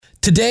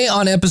Today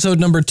on episode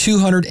number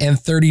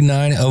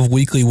 239 of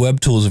Weekly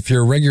Web Tools, if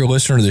you're a regular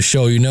listener to the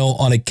show, you know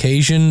on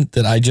occasion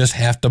that I just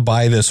have to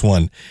buy this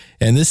one.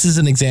 And this is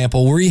an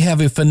example where you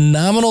have a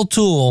phenomenal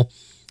tool.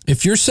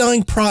 If you're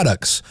selling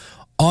products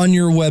on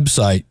your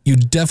website, you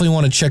definitely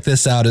want to check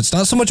this out. It's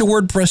not so much a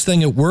WordPress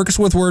thing. It works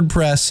with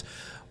WordPress,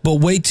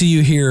 but wait till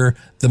you hear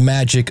the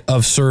magic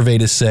of Survey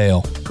to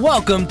Sale.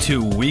 Welcome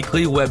to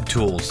Weekly Web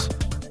Tools.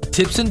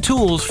 Tips and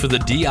tools for the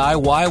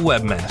DIY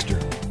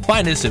webmaster.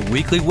 Find us at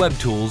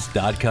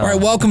weeklywebtools.com. All right,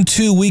 welcome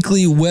to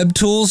Weekly Web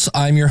Tools.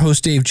 I'm your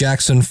host, Dave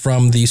Jackson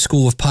from the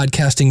School of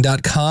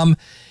Podcasting.com.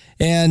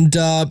 And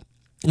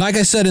like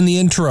I said in the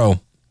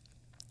intro,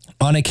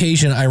 on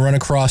occasion, I run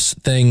across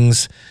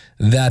things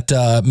that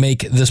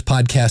make this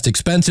podcast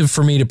expensive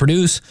for me to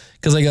produce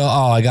because I go,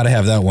 oh, I got to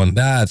have that one.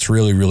 That's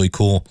really, really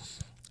cool.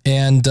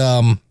 And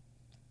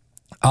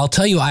I'll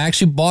tell you, I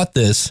actually bought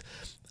this.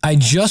 I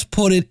just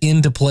put it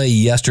into play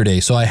yesterday,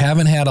 so I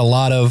haven't had a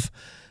lot of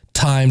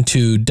time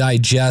to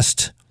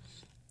digest,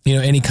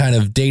 any kind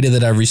of data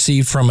that I've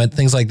received from it,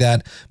 things like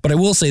that. But I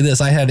will say this,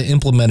 I had it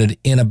implemented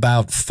in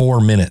about 4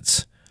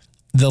 minutes.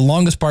 The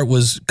longest part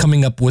was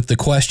coming up with the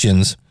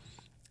questions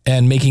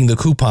and making the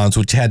coupons,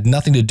 which had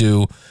nothing to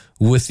do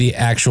with the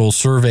actual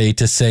Survey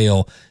to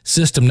Sale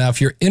system. Now, if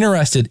you're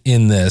interested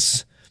in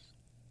this,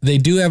 they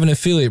do have an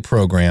affiliate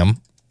program.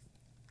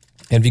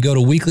 And if you go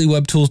to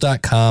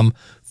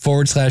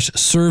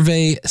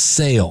weeklywebtools.com/survey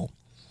sale.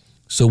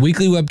 So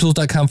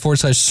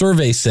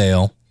weeklywebtools.com/survey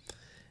sale.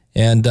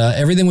 And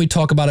everything we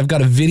talk about, I've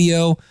got a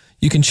video.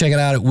 You can check it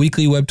out at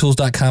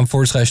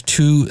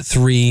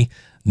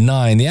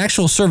weeklywebtools.com/239. The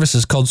actual service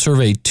is called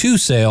Survey to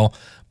Sale,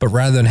 but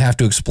rather than have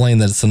to explain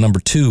that it's the number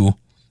 2,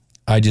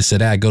 I just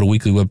said, go to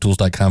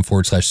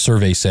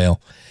weeklywebtools.com/survey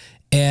sale.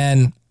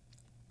 And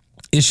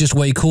it's just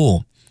way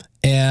cool.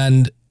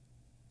 And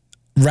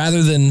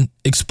rather than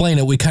explain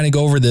it, we kind of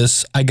go over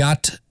this. I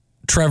got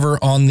Trevor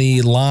on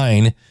the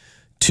line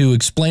to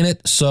explain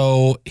it.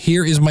 So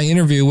here is my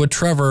interview with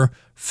Trevor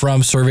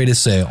from Survey to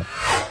Sale.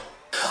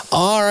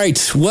 All right.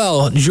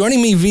 Well,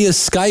 joining me via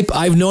Skype,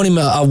 I've known him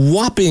a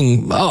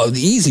whopping,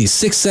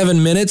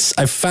 6-7 minutes.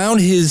 I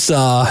found his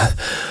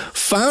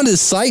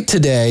site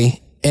today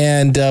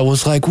and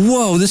was like,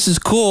 whoa, this is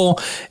cool.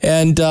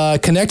 And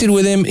connected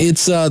with him.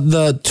 It's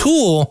the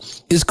tool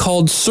is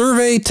called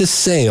Survey to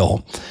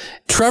Sale.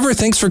 Trevor,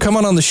 thanks for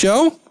coming on the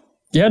show.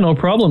 Yeah, no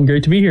problem.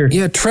 Great to be here.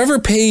 Yeah, Trevor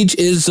Page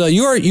is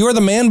you are the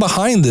man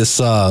behind this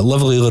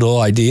lovely little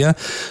idea.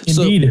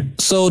 Indeed.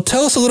 So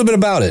tell us a little bit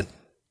about it.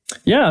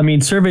 Yeah, I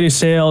mean, Survey to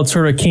Sale, it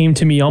sort of came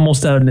to me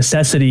almost out of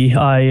necessity.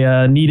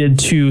 I needed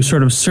to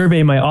sort of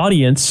survey my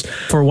audience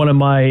for one of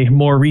my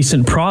more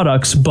recent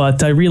products,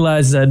 but I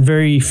realized that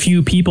very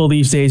few people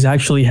these days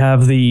actually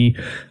have the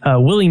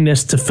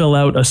willingness to fill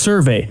out a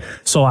survey.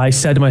 So I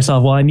said to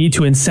myself, well, I need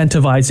to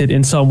incentivize it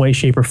in some way,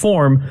 shape, or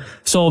form.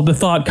 So the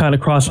thought kind of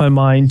crossed my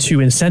mind to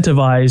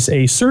incentivize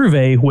a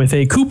survey with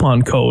a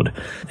coupon code.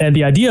 And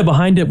the idea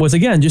behind it was,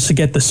 again, just to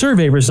get the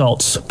survey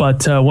results.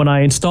 But when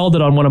I installed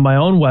it on one of my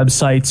own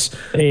websites,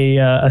 a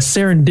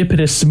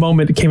serendipitous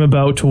moment came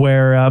about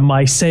where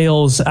my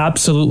sales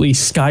absolutely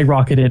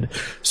skyrocketed.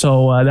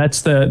 So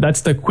that's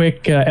the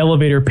quick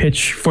elevator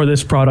pitch for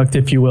this product,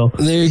 if you will.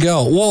 There you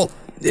go. Well,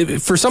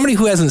 for somebody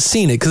who hasn't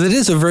seen it, because it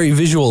is a very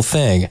visual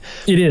thing.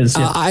 It is.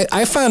 Yeah.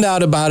 I found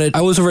out about it. I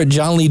was over at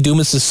John Lee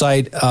Dumas'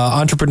 site,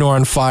 Entrepreneur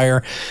on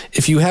Fire.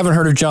 If you haven't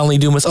heard of John Lee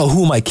Dumas,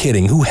 who am I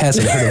kidding? Who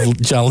hasn't heard of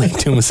John Lee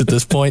Dumas at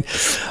this point?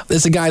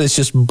 There's a guy that's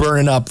just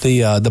burning up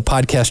the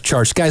podcast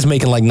charts. This guy's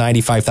making like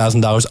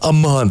 $95,000 a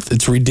month.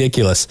 It's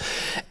ridiculous.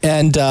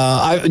 And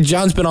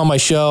John's been on my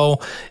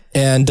show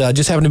and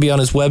just happened to be on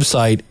his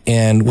website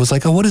and was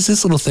like, what is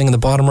this little thing in the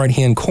bottom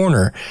right-hand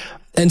corner?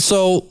 And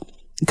so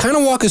kind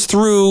of walk us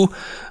through.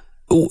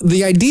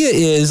 The idea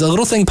is a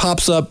little thing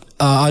pops up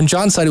on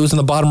John's side. It was in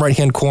the bottom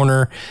right-hand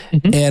corner,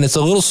 and it's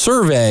a little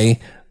survey.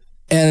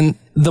 And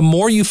the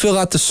more you fill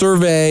out the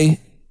survey,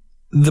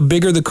 the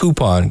bigger the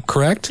coupon,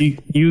 correct?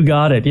 You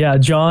got it. Yeah,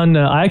 John,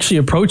 I actually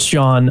approached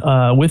John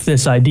with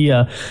this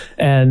idea,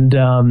 and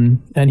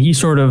he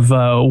sort of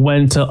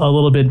went a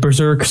little bit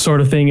berserk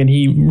sort of thing, and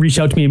he reached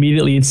out to me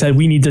immediately and said,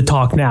 we need to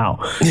talk now.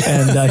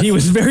 And he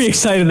was very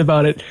excited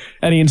about it,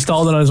 and he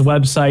installed it on his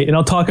website, and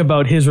I'll talk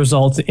about his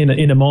results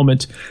in a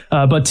moment.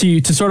 But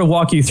to sort of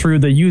walk you through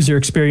the user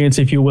experience,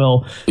 if you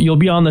will, you'll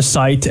be on the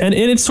site, and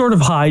it sort of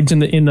hides in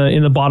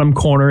the bottom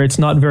corner. It's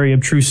not very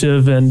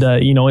obtrusive, and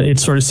it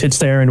sort of sits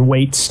there and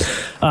waits.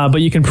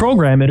 But you can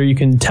program it, or you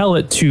can tell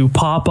it to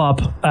pop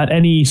up at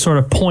any sort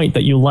of point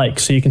that you like.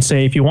 So you can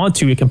say, if you want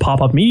to, it can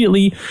pop up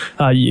immediately.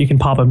 You can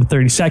pop up in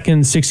 30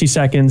 seconds, 60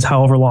 seconds,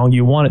 however long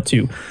you want it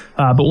to.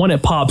 But when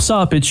it pops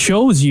up, it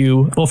shows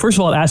you, well, first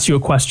of all, it asks you a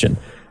question.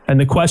 And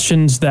the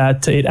questions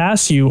that it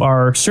asks you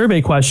are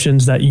survey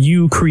questions that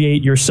you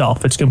create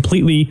yourself. It's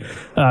completely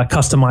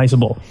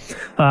customizable.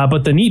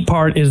 But the neat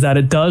part is that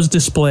it does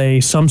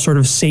display some sort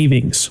of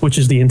savings, which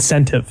is the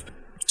incentive.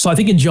 So I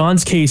think in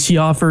John's case, he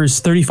offers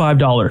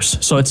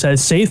 $35. So it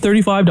says save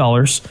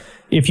 $35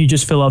 if you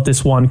just fill out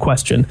this one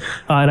question.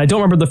 And I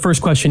don't remember the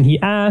first question he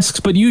asks,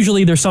 but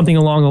usually there's something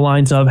along the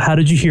lines of, how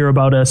did you hear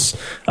about us?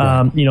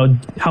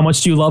 How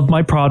much do you love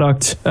my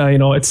product?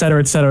 Et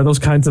cetera, those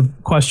kinds of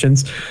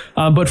questions.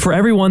 But for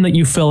everyone that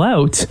you fill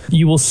out,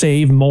 you will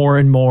save more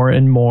and more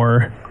and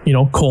more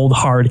cold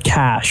hard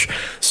cash.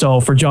 So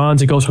for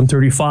John's, it goes from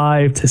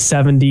 35 to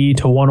 70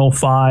 to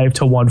 105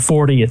 to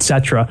 140,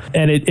 etc.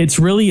 And it's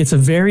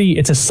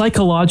a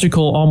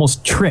psychological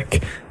almost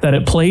trick that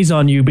it plays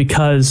on you,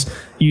 because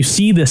you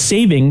see the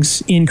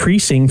savings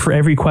increasing for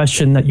every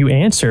question that you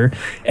answer,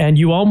 and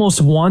you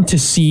almost want to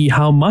see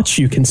how much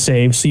you can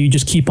save. So you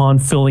just keep on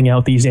filling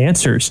out these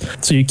answers.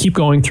 So you keep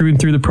going through and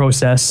through the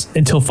process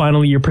until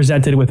finally you're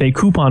presented with a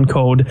coupon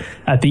code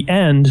at the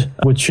end,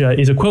 which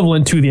is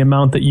equivalent to the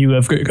amount that you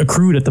have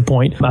accrued at the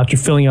point after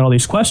filling out all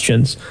these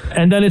questions.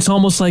 And then it's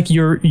almost like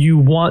you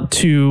want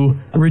to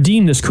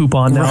redeem this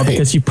coupon now,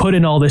 because you put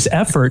in all this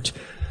effort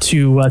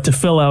to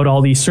fill out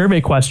all these survey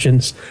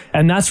questions.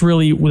 And that's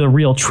really the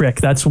real trick.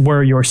 That's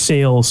where your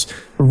sales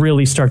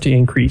really start to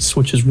increase,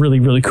 which is really,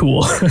 really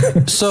cool.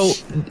 So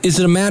is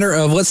it a matter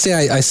of, let's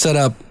say I set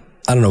up,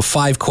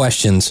 5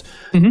 questions.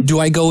 Mm-hmm. Do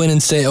I go in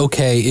and say,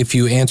 okay, if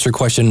you answer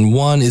question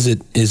 1, is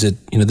it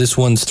this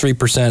one's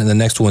 3% and the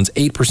next one's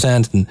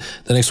 8% and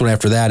the next one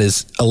after that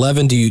is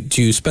 11? Do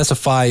you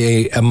specify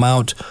a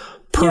amount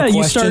per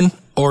question?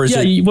 Or is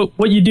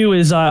what you do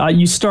is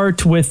you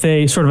start with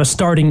a sort of a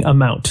starting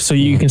amount. So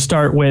you can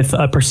start with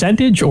a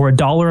percentage or a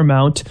dollar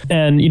amount.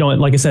 And,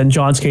 like I said, in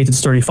John's case,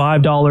 it's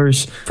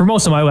 $35. For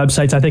most of my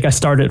websites, I think I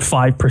start at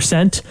 5%.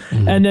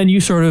 Mm-hmm. And then you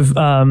sort of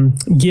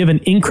give an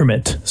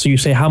increment. So you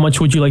say, how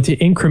much would you like to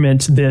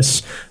increment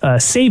this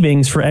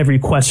savings for every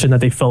question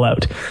that they fill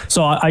out?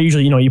 So I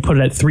usually, you put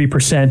it at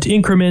 3%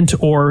 increment,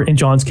 or in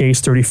John's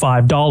case,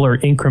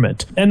 $35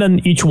 increment. And then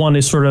each one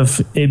is sort of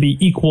the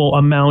equal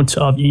amount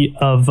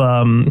of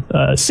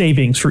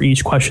savings for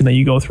each question that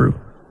you go through.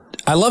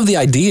 I love the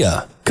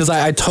idea, because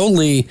I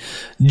totally,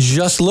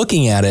 just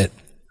looking at it,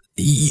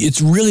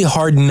 it's really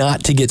hard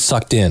not to get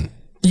sucked in.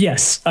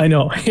 Yes, I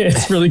know.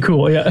 It's really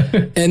cool. Yeah.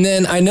 And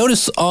then I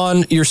notice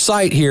on your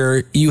site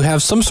here, you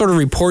have some sort of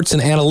reports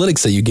and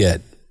analytics that you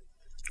get.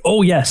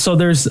 Oh, yes. So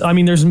there's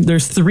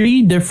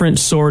 3 different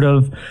sort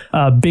of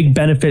big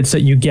benefits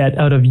that you get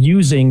out of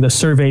using the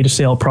survey to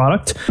sale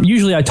product.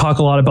 Usually I talk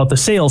a lot about the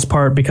sales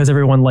part because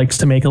everyone likes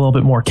to make a little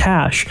bit more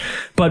cash.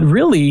 But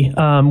really,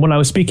 when I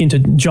was speaking to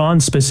John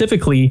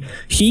specifically,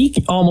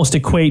 he almost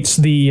equates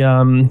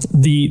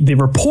the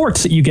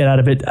reports that you get out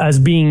of it as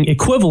being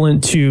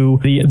equivalent to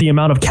the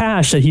amount of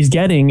cash that he's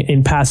getting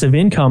in passive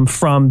income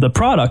from the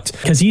product,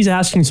 because he's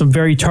asking some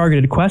very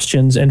targeted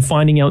questions and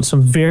finding out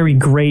some very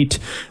great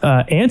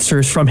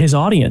answers from his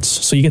audience.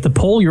 So you get to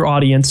poll your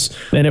audience,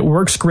 and it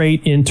works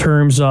great in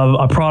terms of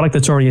a product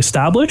that's already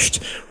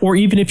established, or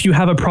even if you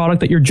have a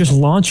product that you're just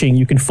launching,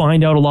 you can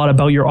find out a lot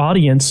about your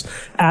audience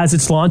as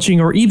it's launching,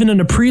 or even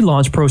in a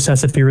pre-launch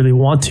process if you really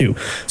want to.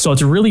 So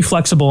it's really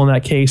flexible in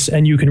that case,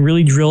 and you can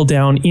really drill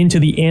down into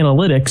the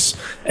analytics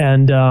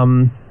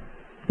and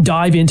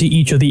dive into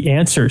each of the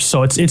answers.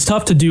 So it's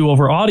tough to do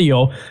over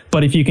audio,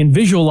 but if you can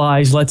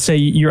visualize, let's say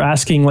you're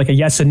asking like a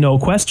yes and no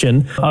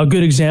question. A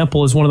good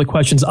example is one of the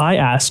questions I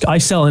ask. I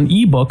sell an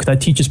ebook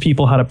that teaches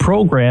people how to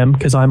program,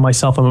 because I'm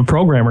a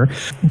programmer,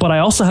 but I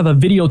also have a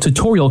video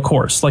tutorial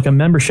course, like a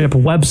membership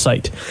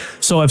website.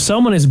 So if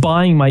someone is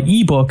buying my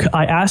ebook,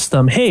 I ask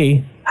them,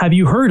 hey, have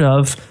you heard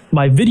of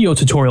my video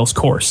tutorials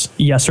course?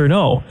 Yes or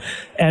no?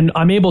 And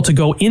I'm able to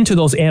go into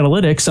those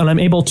analytics, and I'm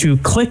able to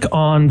click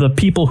on the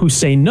people who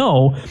say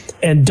no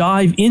and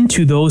dive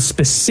into those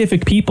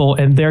specific people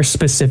and their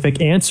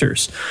specific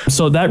answers.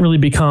 So that really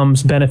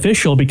becomes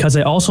beneficial, because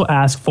I also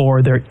ask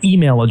for their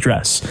email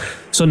address.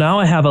 So now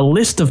I have a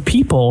list of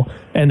people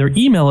and their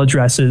email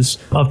addresses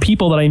of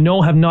people that I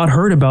know have not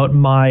heard about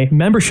my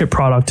membership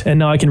product. And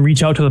now I can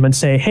reach out to them and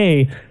say,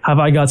 hey, have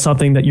I got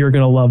something that you're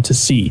going to love to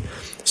see?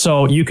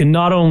 So you can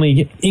not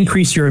only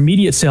increase your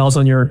immediate sales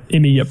on your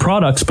immediate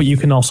products, but you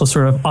can also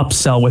sort of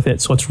upsell with it.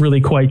 So it's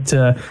really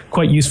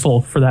quite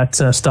useful for that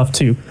stuff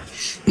too.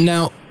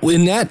 Now,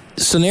 in that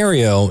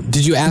scenario,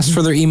 did you ask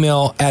for their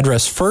email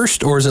address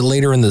first, or is it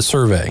later in the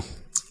survey?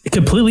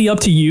 Completely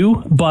up to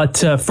you, but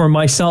for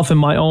myself and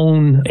my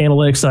own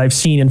analytics that I've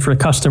seen, and for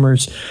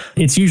customers,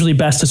 it's usually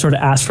best to sort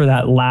of ask for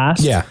that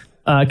last. Yeah.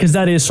 Because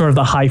that is sort of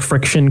the high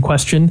friction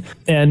question.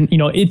 And,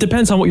 it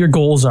depends on what your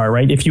goals are,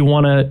 right? If you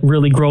want to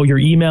really grow your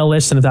email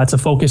list, and if that's a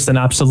focus, then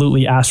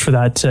absolutely ask for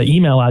that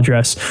email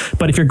address.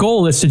 But if your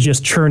goal is to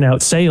just churn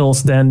out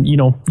sales, then, you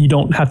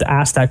don't have to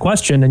ask that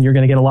question, and you're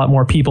going to get a lot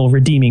more people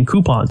redeeming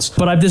coupons.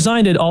 But I've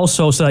designed it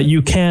also so that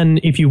you can,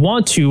 if you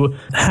want to,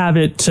 have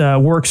it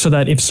work so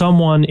that if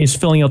someone is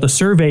filling out the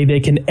survey, they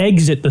can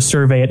exit the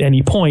survey at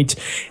any point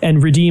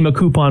and redeem a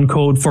coupon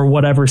code for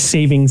whatever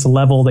savings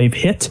level they've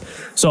hit.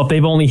 So if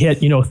they've only hit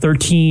get,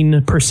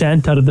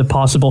 13% out of the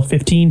possible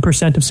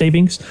 15% of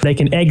savings, they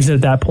can exit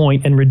at that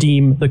point and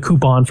redeem the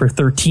coupon for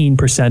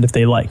 13% if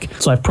they like.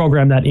 So I've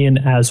programmed that in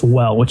as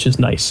well, which is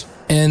nice.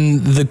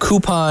 And the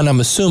coupon, I'm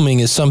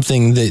assuming, is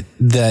something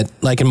that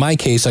like in my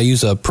case, I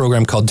use a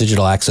program called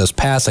Digital Access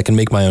Pass. I can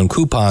make my own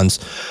coupons.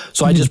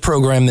 So I just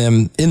program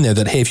them in there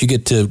that, hey, if you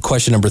get to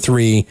question number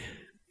 3,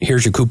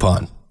 here's your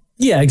coupon.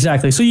 Yeah,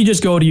 exactly. So you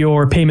just go to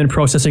your payment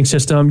processing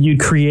system, you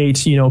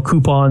create,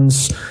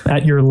 coupons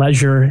at your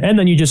leisure, and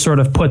then you just sort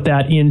of put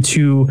that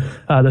into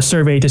the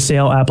survey to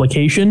sale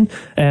application.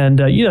 And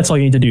that's all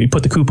you need to do. You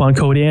put the coupon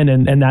code in,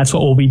 and that's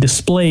what will be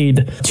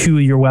displayed to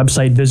your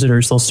website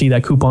visitors. They'll see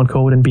that coupon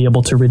code and be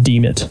able to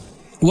redeem it.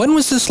 When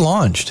was this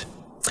launched?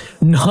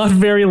 Not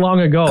very long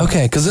ago.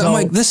 Okay, because I'm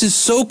like, this is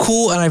so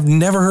cool, and I've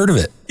never heard of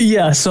it.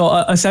 Yeah, so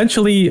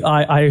essentially,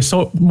 I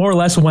more or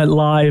less went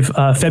live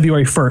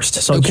February 1st.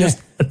 So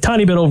just a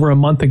tiny bit over a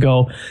month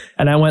ago.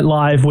 And I went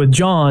live with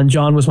John.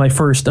 John was my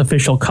first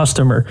official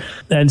customer.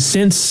 And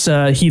since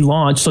he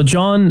launched, so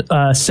John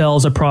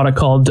sells a product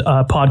called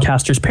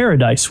Podcasters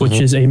Paradise, which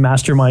is a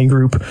mastermind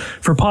group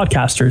for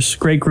podcasters.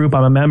 Great group.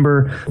 I'm a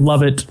member.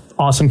 Love it.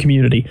 Awesome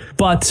community.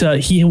 But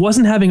he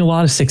wasn't having a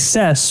lot of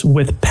success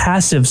with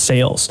passive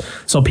sales.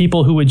 So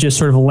people who would just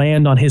sort of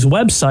land on his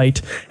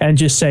website and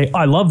just say,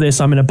 I love this,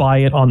 I'm going to buy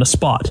it on the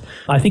spot.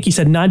 I think he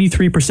said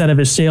 93% of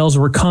his sales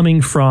were coming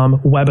from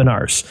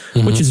webinars,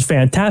 which is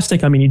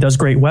fantastic. I mean, he does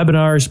great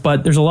webinars,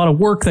 but there's a lot of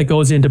work that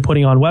goes into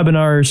putting on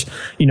webinars,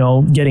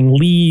 getting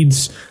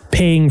leads,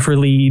 paying for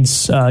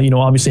leads,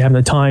 obviously having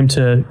the time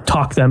to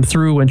talk them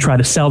through and try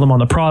to sell them on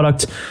the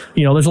product.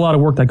 There's a lot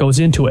of work that goes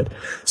into it.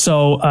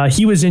 So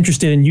he was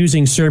interested in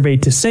using Survey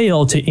to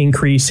Sale to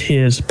increase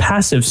his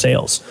passive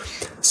sales.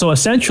 So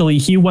essentially,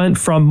 he went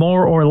from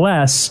more or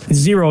less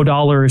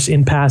 $0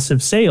 in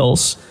passive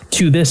sales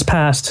to this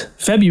past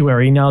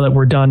February. Now that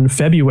we're done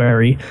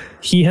February,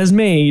 he has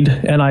made,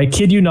 and I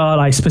kid you not,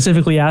 I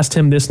specifically asked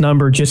him this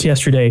number just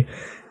yesterday,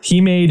 he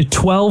made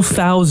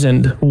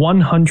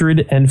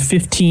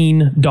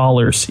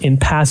 $12,115 in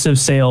passive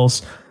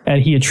sales,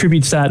 and he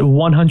attributes that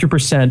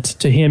 100%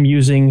 to him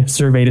using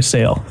Survey to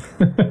Sale.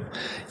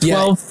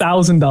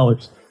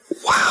 $12,000.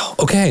 Wow.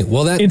 Okay.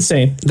 Well,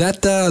 insane.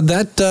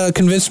 That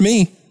convinced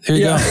me. There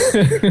you go.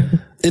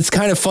 It's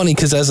kind of funny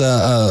because as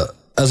a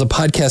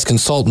podcast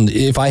consultant,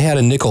 if I had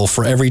a nickel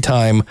for every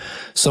time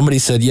somebody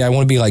said, I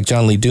want to be like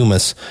John Lee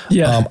Dumas,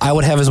 I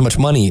would have as much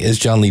money as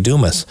John Lee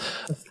Dumas.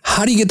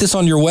 How do you get this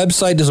on your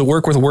website? Does it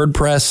work with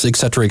WordPress, et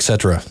cetera, et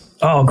cetera?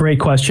 Oh, great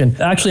question.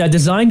 Actually, I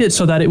designed it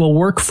so that it will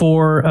work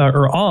for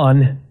or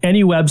on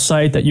any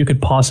website that you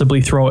could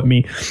possibly throw at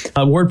me.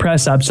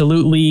 WordPress,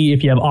 absolutely.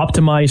 If you have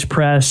Optimized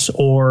Press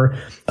or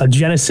a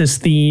Genesis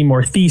theme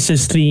or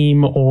Thesis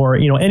theme or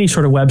any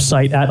sort of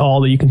website at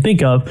all that you can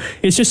think of,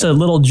 it's just a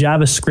little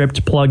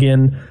JavaScript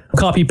plugin.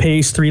 Copy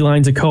paste 3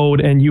 lines of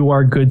code and you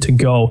are good to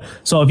go.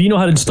 So if you know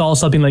how to install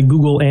something like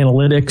Google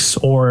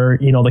Analytics or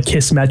the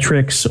KISS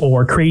metrics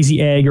or Crazy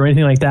Egg or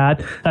anything like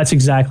that, that's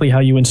exactly how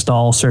you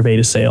install Survey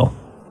to Sale.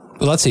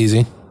 Well, that's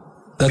easy.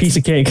 Piece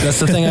of cake. That's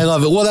the thing I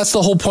love. Well, that's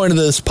the whole point of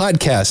this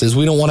podcast is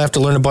we don't want to have to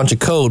learn a bunch of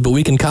code, but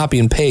we can copy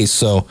and paste.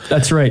 So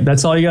that's right.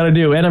 That's all you got to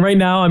do. And right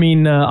now,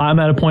 I'm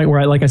at a point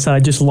where, like I said, I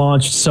just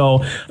launched.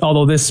 So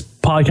although this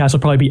podcast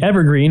will probably be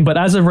evergreen, but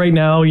as of right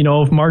now,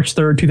 March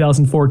 3rd,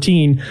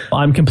 2014,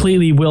 I'm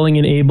completely willing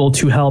and able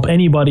to help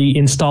anybody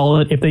install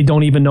it. If they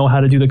don't even know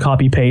how to do the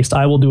copy paste,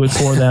 I will do it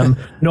for them.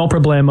 No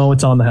problemo.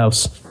 It's on the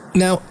house.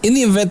 Now, in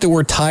the event that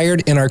we're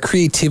tired and our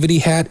creativity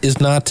hat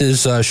is not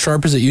as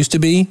sharp as it used to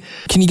be,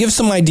 can you give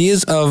some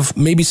ideas of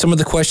maybe some of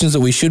the questions that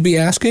we should be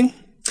asking?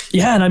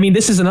 Yeah, and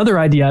this is another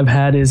idea I've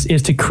had is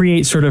to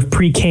create sort of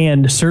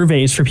pre-canned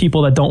surveys for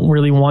people that don't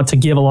really want to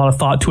give a lot of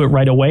thought to it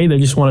right away. They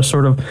just want to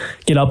sort of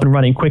get up and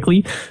running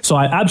quickly. So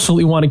I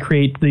absolutely want to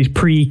create these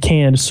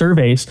pre-canned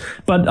surveys.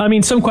 But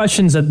some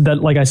questions that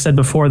like I said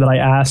before, that I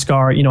ask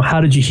are,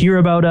 how did you hear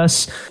about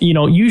us?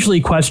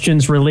 Usually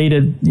questions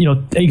related,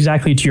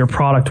 exactly to your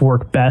product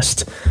work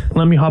best.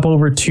 Let me hop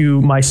over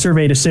to my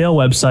Survey to Sale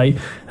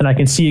website and I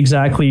can see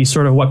exactly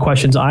sort of what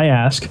questions I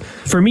ask.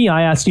 For me,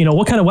 I ask,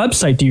 what kind of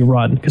website do you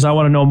run? Because I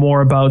want to know more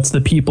about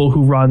the people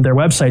who run their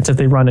websites. If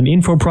they run an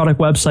info product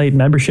website,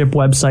 membership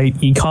website,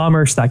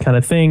 e-commerce, that kind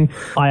of thing.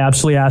 I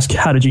absolutely ask,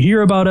 how did you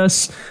hear about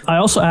us? I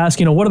also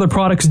ask, what other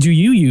products do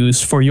you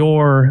use for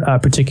your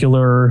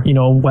particular,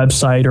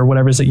 website or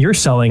whatever it is that you're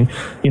selling?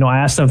 I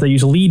ask them if they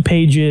use Lead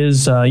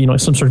Pages, some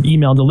sort of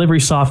email delivery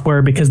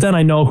software, because then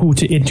I know who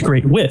to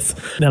integrate with.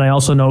 Then I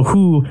also know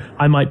who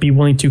I might be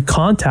willing to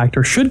contact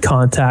or should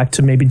contact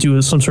to maybe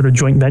do some sort of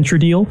joint venture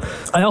deal.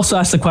 I also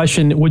ask the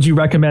question, would you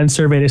recommend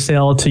Survey to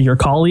Sale to your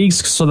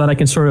colleagues, so that I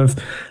can sort of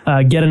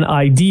get an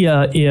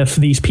idea if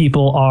these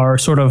people are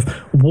sort of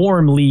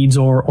warm leads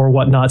or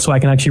whatnot, so I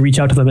can actually reach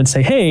out to them and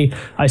say, hey,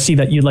 I see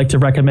that you'd like to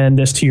recommend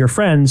this to your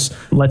friends.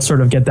 Let's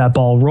sort of get that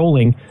ball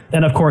rolling.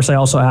 And of course, I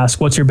also ask,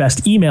 what's your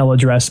best email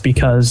address?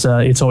 Because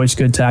it's always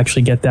good to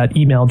actually get that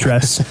email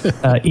address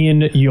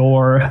in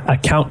your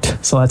account.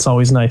 So that's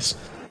always nice.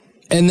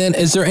 And then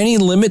is there any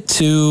limit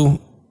to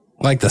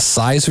like the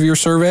size of your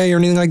survey or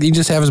anything like that? You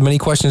just have as many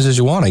questions as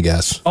you want, I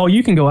guess. Oh,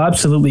 you can go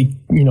absolutely,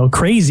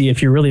 crazy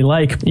if you really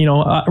like.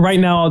 Right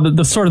now,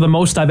 the sort of the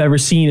most I've ever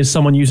seen is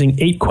someone using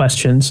 8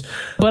 questions.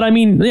 But I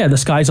mean, the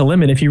sky's the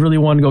limit. If you really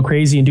want to go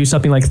crazy and do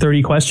something like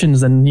 30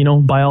 questions,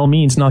 then, by all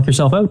means, knock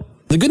yourself out.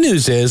 The good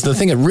news is, the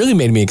thing that really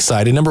made me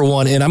excited, number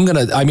one, and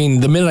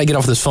the minute I get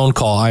off this phone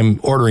call, I'm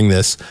ordering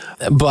this.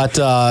 But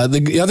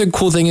the other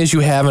cool thing is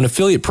you have an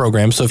affiliate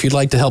program. So if you'd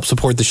like to help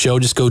support the show,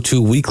 just go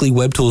to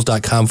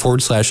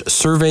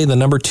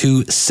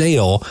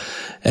weeklywebtools.com/survey2sale.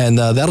 And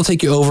that'll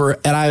take you over.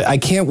 And I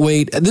can't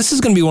wait. This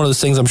is going to be one of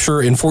those things, I'm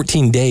sure, in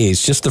 14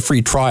 days, just the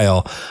free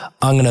trial,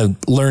 I'm going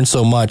to learn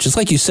so much. It's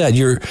like you said,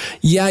 you're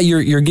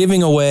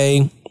giving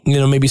away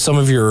maybe some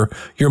of your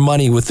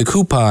money with the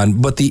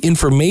coupon, but the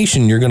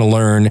information you're going to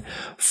learn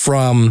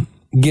from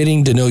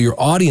getting to know your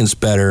audience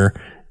better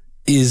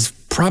is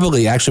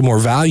probably actually more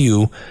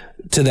value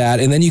to that.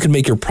 And then you can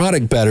make your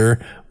product better,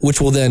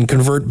 which will then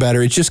convert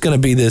better. It's just going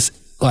to be this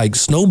like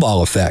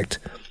snowball effect.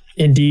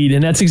 Indeed.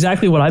 And that's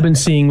exactly what I've been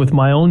seeing with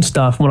my own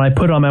stuff. When I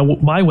put it on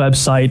my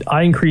website,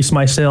 I increased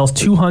my sales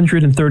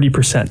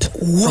 230%.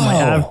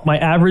 Whoa. My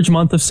average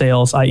month of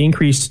sales, I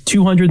increased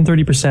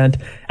 230%.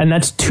 And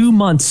that's 2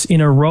 months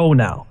in a row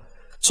now.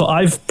 So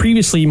my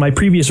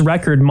previous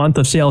record month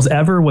of sales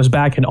ever was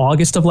back in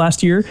August of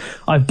last year.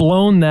 I've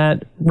blown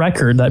that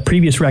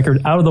previous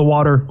record out of the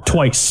water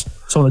twice.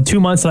 So in the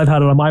 2 months that I've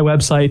had it on my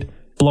website,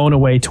 blown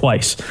away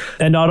twice.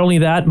 And not only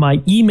that,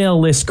 my email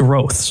list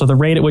growth, so the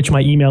rate at which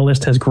my email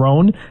list has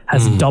grown,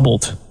 has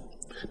doubled.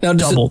 Now,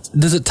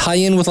 does it tie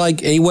in with like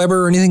Aweber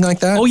or anything like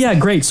that? Oh yeah,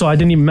 great. So I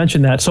didn't even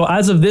mention that. So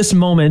as of this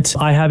moment,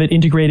 I have it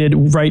integrated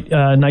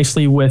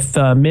nicely with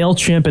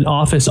MailChimp and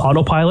Office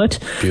Autopilot.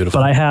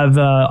 Beautiful. But I've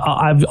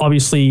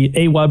obviously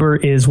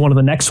Aweber is one of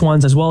the next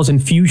ones, as well as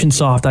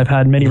Infusionsoft. I've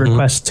had many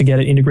requests to get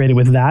it integrated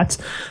with that.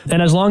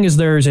 And as long as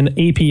there's an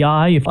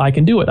API, if I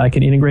can do it, I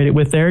can integrate it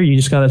with there. You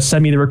just got to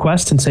send me the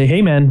request and say,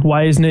 hey man,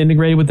 why isn't it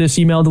integrated with this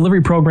email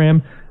delivery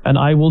program? And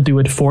I will do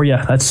it for you.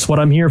 That's what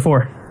I'm here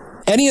for.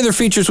 Any other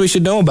features we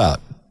should know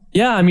about?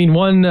 Yeah, I mean,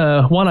 one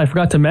I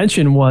forgot to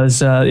mention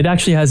was it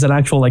actually has an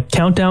actual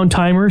countdown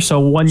timer.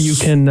 So when you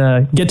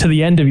can get to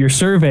the end of your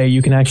survey,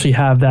 you can actually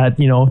have that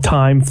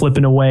time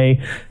flipping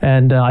away.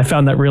 And I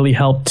found that really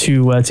helped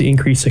to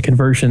increase the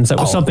conversions. That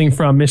was something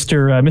from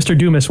Mr.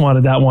 Dumas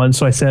wanted that one.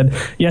 So I said,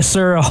 yes,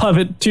 sir, I'll have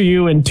it to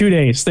you in 2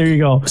 days. There you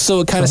go.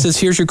 So it kind of says,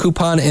 here's your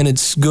coupon and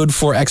it's good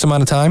for X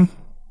amount of time?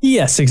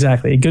 Yes,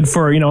 exactly. Good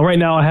for, right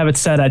now I have it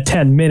set at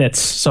 10 minutes.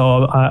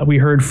 So we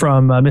heard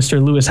from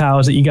Mr. Lewis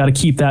Howes that you got to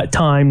keep that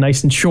time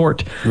nice and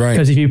short. Right.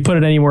 Because if you put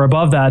it anywhere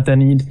above that,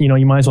 then,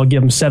 you might as well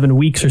give them 7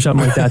 weeks or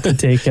something like that to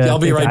take. I'll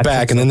be right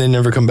back. And then they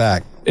never come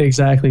back.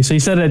 Exactly. So you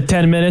set it at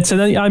 10 minutes. And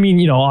then,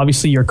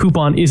 obviously your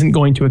coupon isn't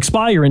going to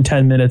expire in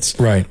 10 minutes.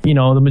 Right.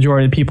 The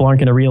majority of people aren't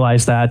going to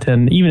realize that.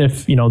 And even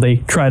if, they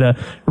try to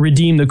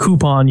redeem the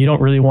coupon, you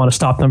don't really want to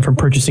stop them from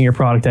purchasing your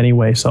product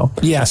anyway. So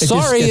yeah,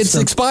 sorry, it's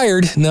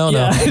expired. No.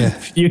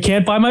 You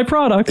can't buy my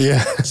product.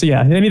 Yeah. So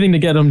yeah, anything to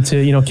get them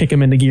to, kick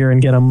them into gear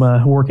and get them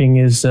working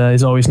is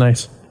always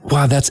nice.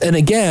 Wow. And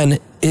again,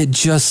 it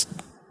just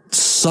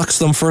sucks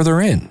them further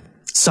in.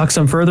 Sucks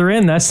them further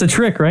in. That's the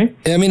trick, right?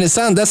 I mean, that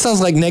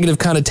sounds like negative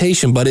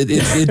connotation, but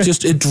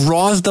it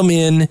draws them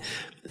in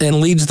and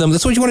leads them.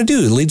 That's what you want to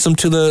do. It leads them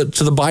to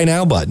the buy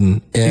now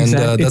button. And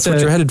exactly. That's what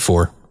you're headed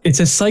for. It's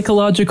a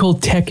psychological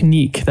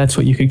technique. That's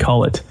what you could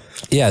call it.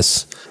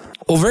 Yes.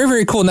 Well, very,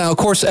 very cool. Now, of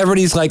course,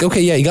 everybody's like,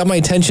 okay, yeah, you got my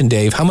attention,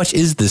 Dave. How much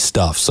is this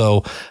stuff?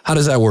 So how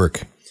does that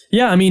work?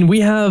 Yeah, I mean,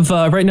 we have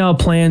right now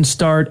plans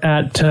start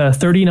at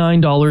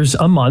 $39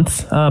 a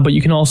month, but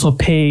you can also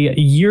pay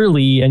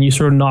yearly and you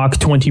sort of knock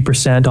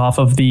 20% off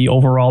of the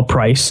overall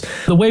price.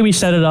 The way we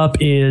set it up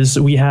is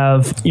we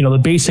have, the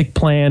basic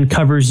plan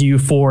covers you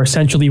for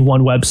essentially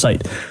one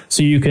website.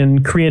 So you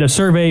can create a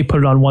survey, put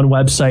it on one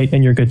website,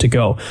 and you're good to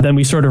go. Then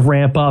we sort of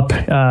ramp up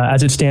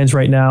as it stands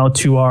right now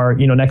to our,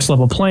 next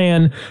level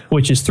plan,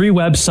 which is 3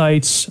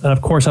 websites. And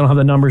of course, I don't have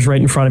the numbers right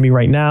in front of me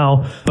right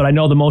now, but I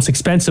know the most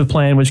expensive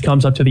plan, which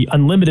comes up to the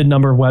unlimited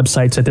number of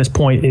websites at this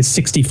point, is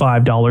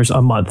 $65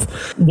 a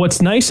month. What's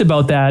nice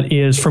about that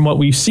is, from what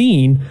we've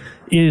seen,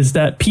 is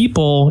that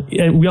people,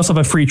 and we also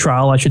have a free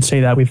trial, I should say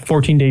that, we have a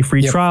 14-day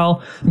free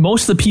trial.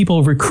 Most of the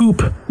people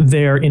recoup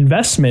their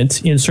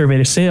investment in Survey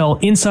to Sale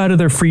inside of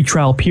their free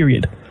trial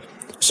period.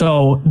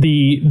 So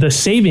the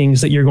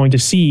savings that you're going to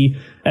see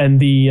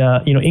and the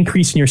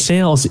increase in your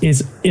sales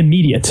is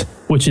immediate,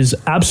 which is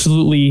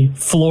absolutely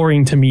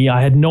flooring to me.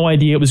 I had no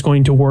idea it was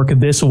going to work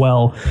this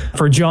well.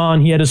 For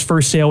John, he had his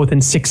first sale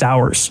within 6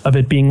 hours of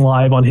it being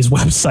live on his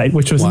website,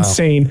 which was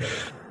insane.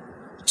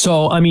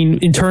 So, I mean,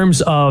 in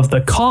terms of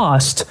the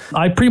cost,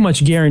 I pretty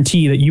much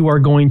guarantee that you are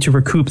going to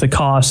recoup the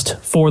cost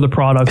for the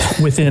product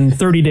within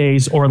 30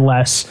 days or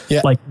less,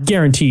 like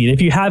guaranteed.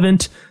 If you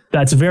haven't,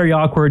 that's very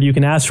awkward. You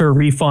can ask for a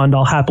refund.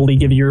 I'll happily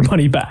give you your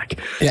money back.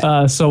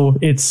 Yeah. So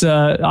it's,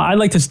 I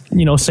like to,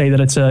 say that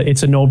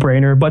it's a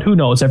no-brainer, but who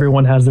knows?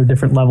 Everyone has their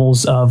different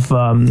levels of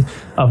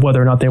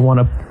whether or not they want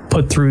to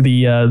put through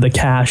the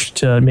cash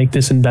to make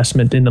this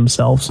investment in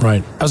themselves.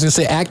 Right. I was going to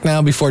say, act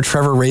now before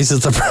Trevor raises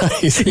the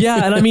price.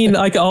 Yeah. And I mean,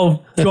 like,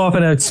 I'll go off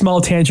on a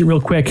small tangent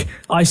real quick.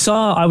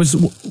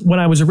 When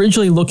I was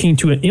originally looking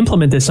to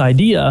implement this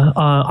idea,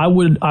 I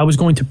was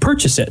going to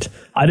purchase it.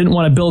 I didn't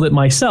want to build it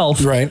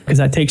myself, right? Because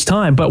that takes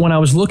time. But when I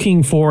was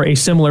looking for a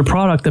similar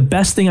product, the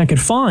best thing I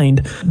could find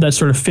that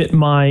sort of fit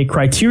my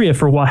criteria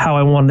for how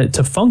I wanted it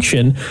to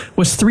function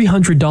was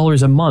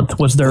 $300 a month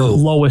was their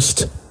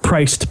lowest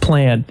priced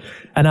plan.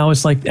 And I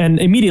was like, and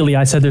immediately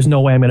I said, there's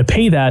no way I'm going to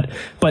pay that.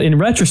 But in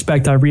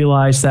retrospect, I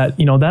realized that,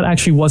 that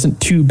actually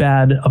wasn't too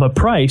bad of a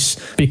price,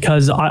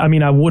 because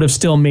I would have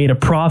still made a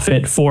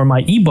profit for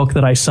my ebook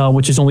that I sell,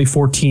 which is only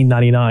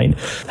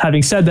 $14.99.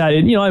 Having said that,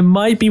 I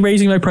might be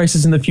raising my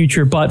prices in the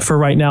future, but for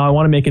right now, I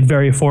want to make it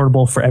very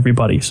affordable for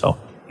everybody. So,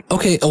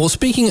 okay. Well,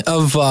 speaking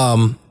of,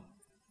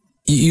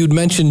 you'd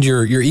mentioned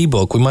your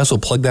ebook. We might as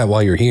well plug that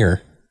while you're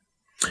here.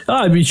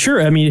 Sure.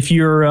 If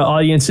your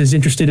audience is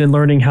interested in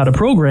learning how to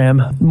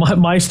program,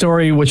 my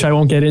story, which I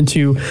won't get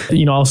into,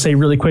 I'll say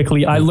really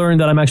quickly, I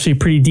learned that I'm actually a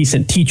pretty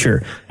decent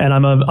teacher, and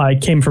I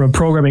came from a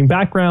programming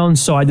background,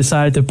 so I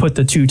decided to put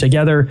the two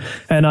together,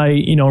 and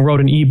I, wrote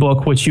an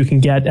ebook, which you can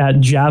get at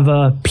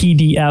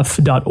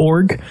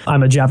javapdf.org.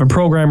 I'm a Java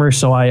programmer,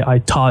 so I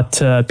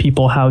taught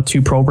people how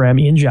to program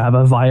in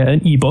Java via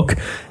an ebook,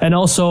 and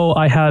also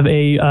I have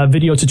a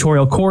video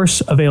tutorial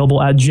course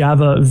available at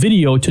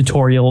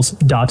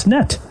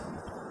javavideotutorials.net.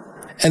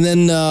 And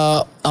then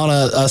on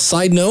a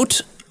side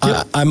note,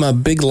 yep. I'm a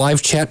big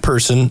live chat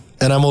person,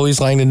 and I'm always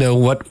dying to know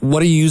what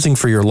are you using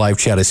for your live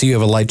chat? I see you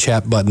have a live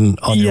chat button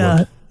on your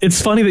web. It's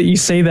funny that you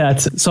say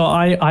that. So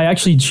I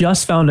actually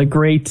just found a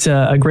great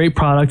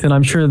product, and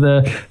I'm sure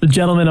the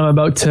gentleman I'm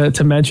about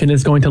to mention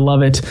is going to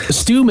love it.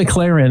 Stu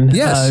McLaren.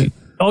 Yes. Stu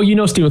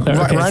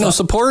McLaren. Okay, Rhino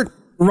Support?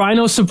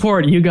 Rhino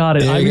Support, you got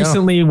it. I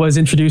recently was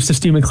introduced to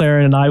Stu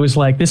McLaren, and I was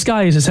like, this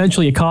guy is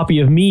essentially a copy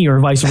of me, or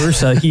vice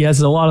versa. He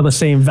has a lot of the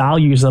same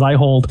values that I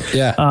hold.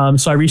 Yeah.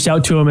 So I reached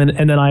out to him,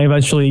 and then I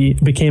eventually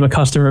became a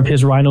customer of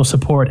his Rhino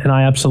Support, and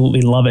I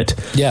absolutely love it.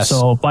 Yes.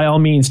 So by all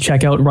means,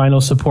 check out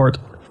Rhino Support.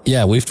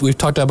 Yeah, we've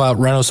talked about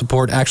Rhino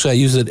Support. Actually, I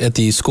use it at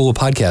the School of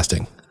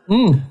Podcasting.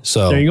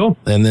 So there you go.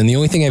 And then the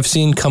only thing I've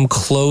seen come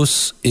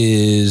close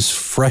is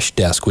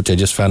Freshdesk, which I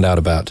just found out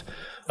about.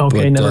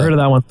 Okay, never heard of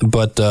that one.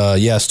 But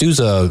yeah, Stu's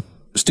a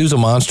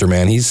monster,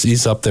 man.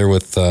 He's up there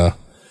with the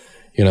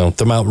Mount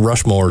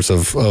Rushmores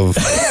of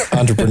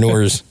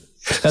entrepreneurs.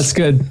 That's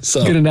good.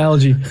 So, good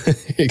analogy. There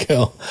you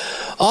go.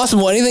 Awesome.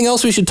 Well, anything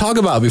else we should talk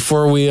about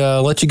before we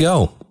let you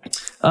go?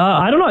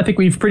 I don't know. I think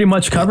we've pretty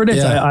much covered it.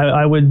 Yeah.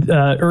 I would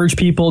urge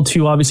people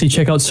to obviously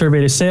check out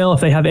Survey to Sale. If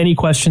they have any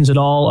questions at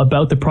all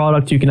about the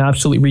product, you can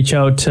absolutely reach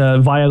out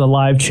via the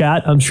live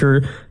chat. I'm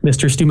sure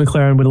Mr. Stu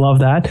McLaren would love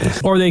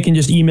that. Or they can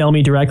just email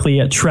me directly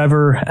at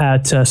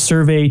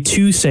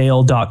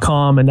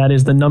trevor@survey2sale.com, and that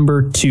is the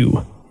number 2.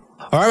 All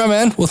right, my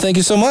man. Well, thank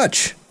you so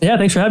much. Yeah,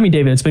 thanks for having me,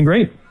 David. It's been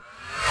great.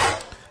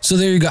 So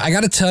there you go. I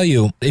got to tell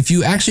you, if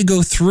you actually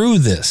go through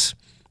this,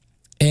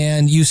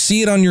 and you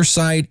see it on your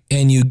site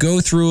and you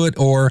go through it,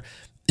 or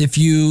if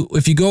you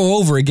go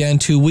over again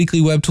to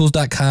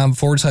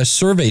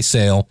weeklywebtools.com/survey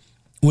sale,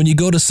 when you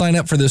go to sign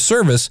up for this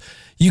service,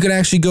 you can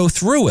actually go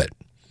through it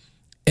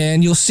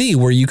and you'll see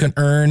where you can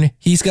earn.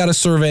 He's got a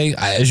survey,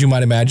 as you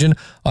might imagine,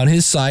 on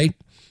his site,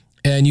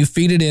 and you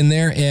feed it in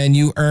there and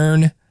you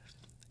earn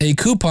a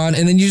coupon,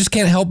 and then you just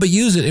can't help but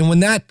use it. And when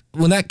that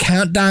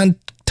countdown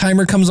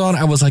timer comes on,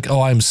 I was like,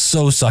 oh, I'm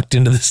so sucked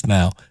into this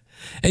now.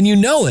 And you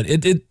know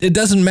it. It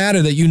doesn't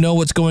matter that you know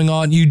what's going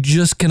on. You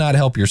just cannot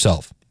help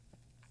yourself.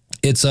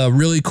 It's a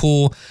really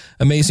cool,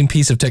 amazing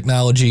piece of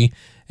technology,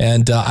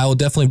 and I will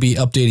definitely be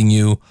updating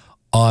you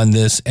on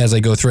this as I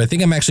go through. I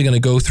think I'm actually going to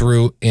go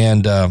through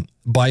and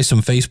buy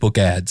some Facebook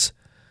ads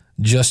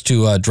just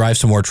to drive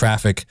some more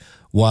traffic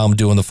while I'm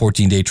doing the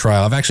 14-day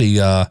trial. I've actually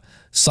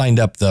signed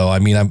up, though. I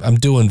mean, I'm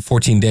doing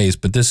 14 days,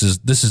 but this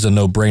is a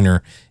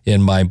no-brainer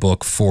in my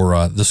book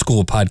for the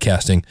School of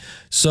Podcasting.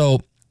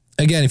 So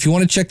again, if you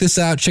want to check this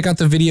out, check out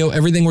the video,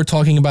 everything we're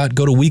talking about,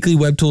 go to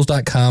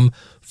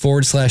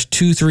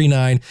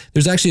weeklywebtools.com/239.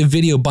 There's actually a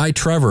video by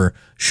Trevor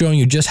showing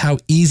you just how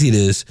easy it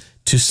is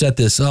to set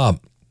this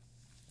up.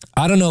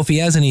 I don't know if he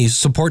has any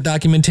support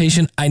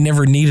documentation. I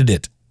never needed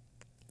it.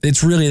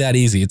 It's really that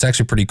easy. It's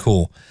actually pretty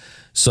cool.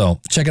 So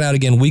check it out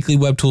again,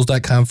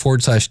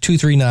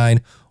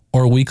 weeklywebtools.com/239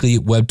 or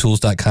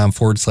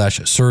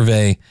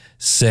weeklywebtools.com/survey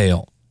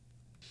sale.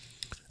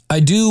 I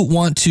do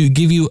want to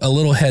give you a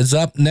little heads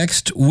up.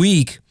 Next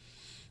week,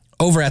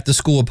 over at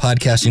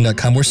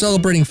theschoolofpodcasting.com, we're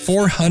celebrating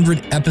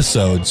 400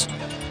 episodes,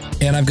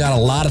 and I've got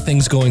a lot of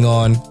things going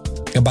on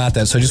about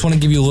that. So I just want to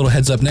give you a little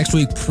heads up. Next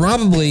week,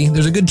 probably,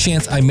 there's a good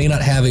chance I may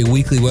not have a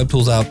weekly Web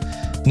Tools out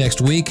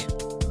next week,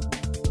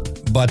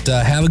 but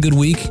have a good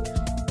week,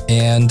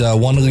 and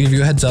want to give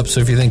you a heads up. So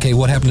if you think, hey,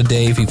 what happened to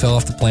Dave? He fell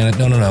off the planet.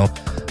 No.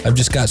 I've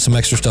just got some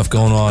extra stuff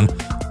going on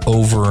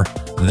over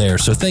there.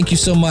 So thank you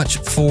so much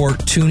for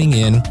tuning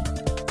in.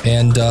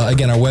 And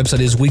again, our website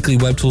is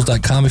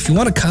weeklywebtools.com. If you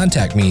want to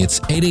contact me, it's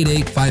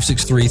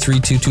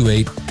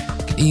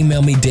 888-563-3228.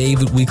 Email me,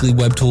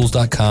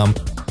 dave@weeklywebtools.com.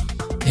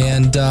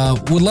 And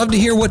would love to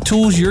hear what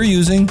tools you're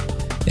using.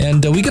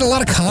 And we get a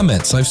lot of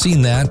comments. I've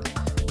seen that.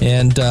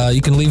 And you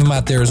can leave them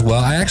out there as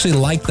well. I actually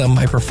like them.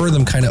 I prefer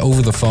them kind of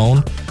over the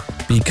phone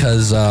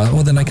because,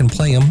 then I can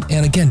play them.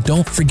 And again,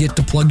 don't forget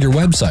to plug your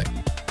website.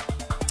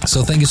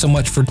 So thank you so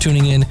much for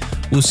tuning in.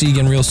 We'll see you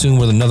again real soon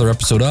with another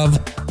episode of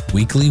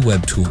Weekly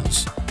Web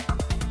Tools.